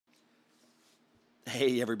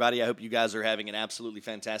Hey, everybody. I hope you guys are having an absolutely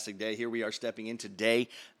fantastic day. Here we are stepping into day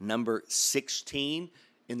number 16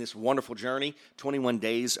 in this wonderful journey, 21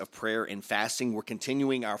 days of prayer and fasting. We're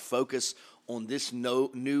continuing our focus on this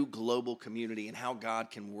new global community and how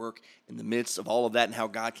God can work in the midst of all of that and how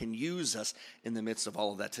God can use us in the midst of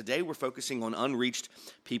all of that. Today, we're focusing on unreached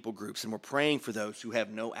people groups, and we're praying for those who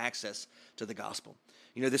have no access to the gospel.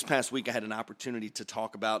 You know, this past week I had an opportunity to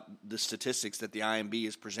talk about the statistics that the IMB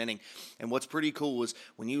is presenting. And what's pretty cool is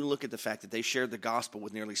when you look at the fact that they shared the gospel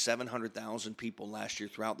with nearly 700,000 people last year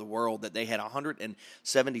throughout the world, that they had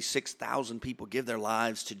 176,000 people give their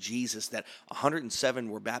lives to Jesus, that 107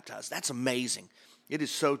 were baptized. That's amazing. It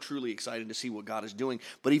is so truly exciting to see what God is doing.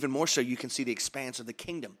 But even more so, you can see the expanse of the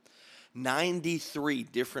kingdom. 93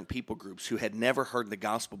 different people groups who had never heard the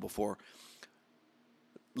gospel before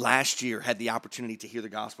last year had the opportunity to hear the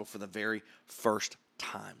gospel for the very first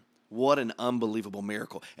time. What an unbelievable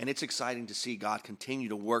miracle. And it's exciting to see God continue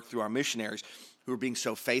to work through our missionaries who are being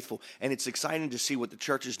so faithful. And it's exciting to see what the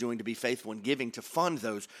church is doing to be faithful and giving to fund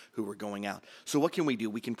those who are going out. So what can we do?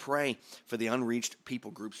 We can pray for the unreached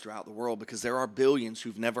people groups throughout the world because there are billions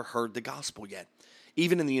who've never heard the gospel yet.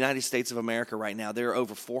 Even in the United States of America right now, there are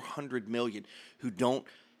over 400 million who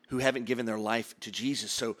haven't given their life to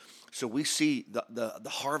Jesus. So we see the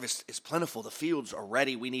harvest is plentiful. The fields are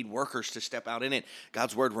ready. We need workers to step out in it.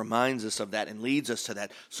 God's word reminds us of that and leads us to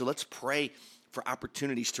that. So let's pray for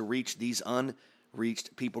opportunities to reach these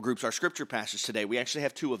unreached people groups. Our scripture passage today, we actually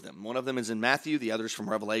have two of them. One of them is in Matthew, the other is from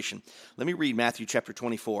Revelation. Let me read Matthew chapter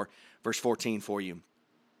 24, verse 14 for you.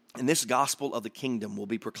 And this gospel of the kingdom will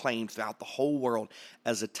be proclaimed throughout the whole world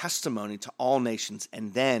as a testimony to all nations,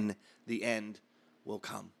 and then the end will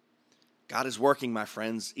come. God is working, my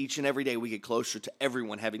friends. Each and every day we get closer to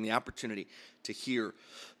everyone having the opportunity to hear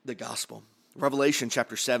the gospel. Revelation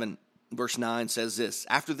chapter 7, verse 9 says this,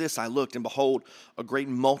 "After this I looked, and behold, a great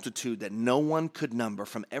multitude that no one could number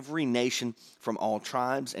from every nation, from all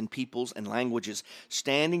tribes and peoples and languages,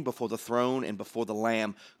 standing before the throne and before the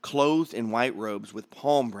Lamb, clothed in white robes with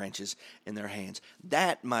palm branches in their hands."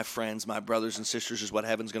 That, my friends, my brothers and sisters, is what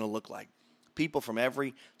heaven's going to look like. People from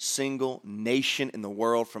every single nation in the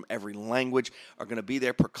world, from every language, are going to be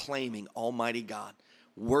there proclaiming Almighty God,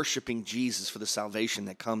 worshiping Jesus for the salvation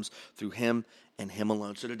that comes through Him and Him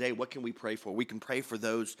alone. So today, what can we pray for? We can pray for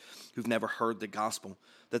those who've never heard the gospel,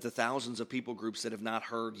 that the thousands of people groups that have not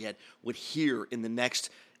heard yet would hear in the next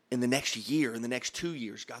year, in the next 2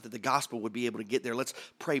 years, God, that the gospel would be able to get there. Let's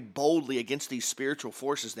pray boldly against these spiritual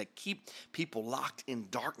forces that keep people locked in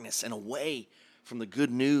darkness and away from the good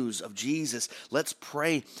news of Jesus. Let's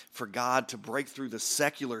pray for God to break through the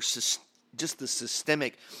secular, just the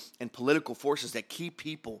systemic and political forces that keep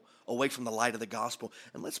people away from the light of the gospel.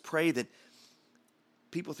 And let's pray that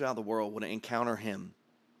people throughout the world would encounter Him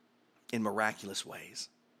in miraculous ways.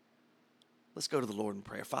 Let's go to the Lord in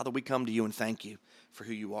prayer. Father, we come to You and thank You for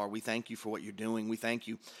who You are. We thank You for what You're doing. We thank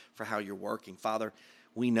You for how You're working. Father,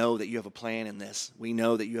 we know that You have a plan in this. We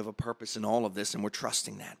know that You have a purpose in all of this, and we're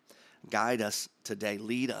trusting that. Guide us today.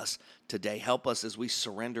 Lead us today. Help us as we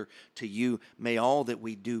surrender to You. May all that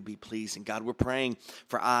we do be pleasing. God, we're praying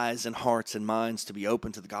for eyes and hearts and minds to be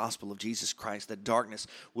open to the gospel of Jesus Christ, that darkness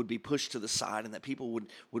would be pushed to the side and that people would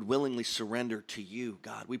willingly surrender to You,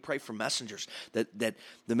 God. We pray for messengers, that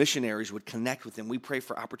the missionaries would connect with them. We pray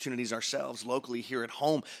for opportunities ourselves locally here at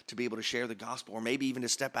home to be able to share the gospel, or maybe even to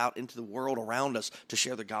step out into the world around us to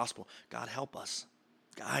share the gospel. God, help us.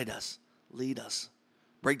 Guide us. Lead us.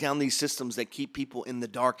 Break down these systems that keep people in the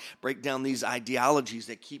dark. Break down these ideologies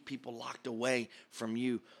that keep people locked away from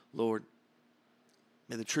You, Lord.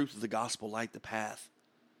 May the truth of the gospel light the path,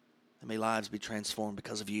 and may lives be transformed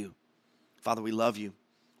because of You. Father, we love You.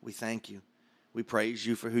 We thank You. We praise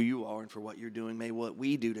You for who You are and for what You're doing. May what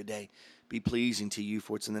we do today be pleasing to You,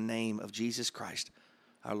 for it's in the name of Jesus Christ,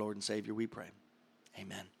 our Lord and Savior, we pray.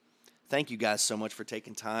 Amen. Thank you guys so much for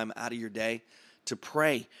taking time out of your day to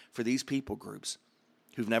pray for these people groups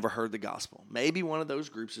who've never heard the gospel. Maybe one of those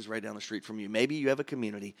groups is right down the street from you. Maybe you have a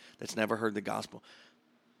community that's never heard the gospel.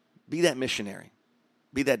 Be that missionary.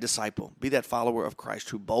 Be that disciple. Be that follower of Christ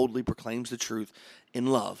who boldly proclaims the truth in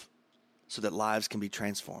love so that lives can be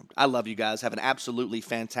transformed. I love you guys. Have an absolutely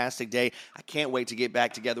fantastic day. I can't wait to get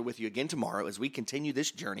back together with you again tomorrow as we continue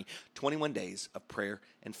this journey, 21 days of prayer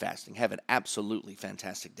and fasting. Have an absolutely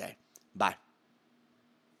fantastic day. Bye.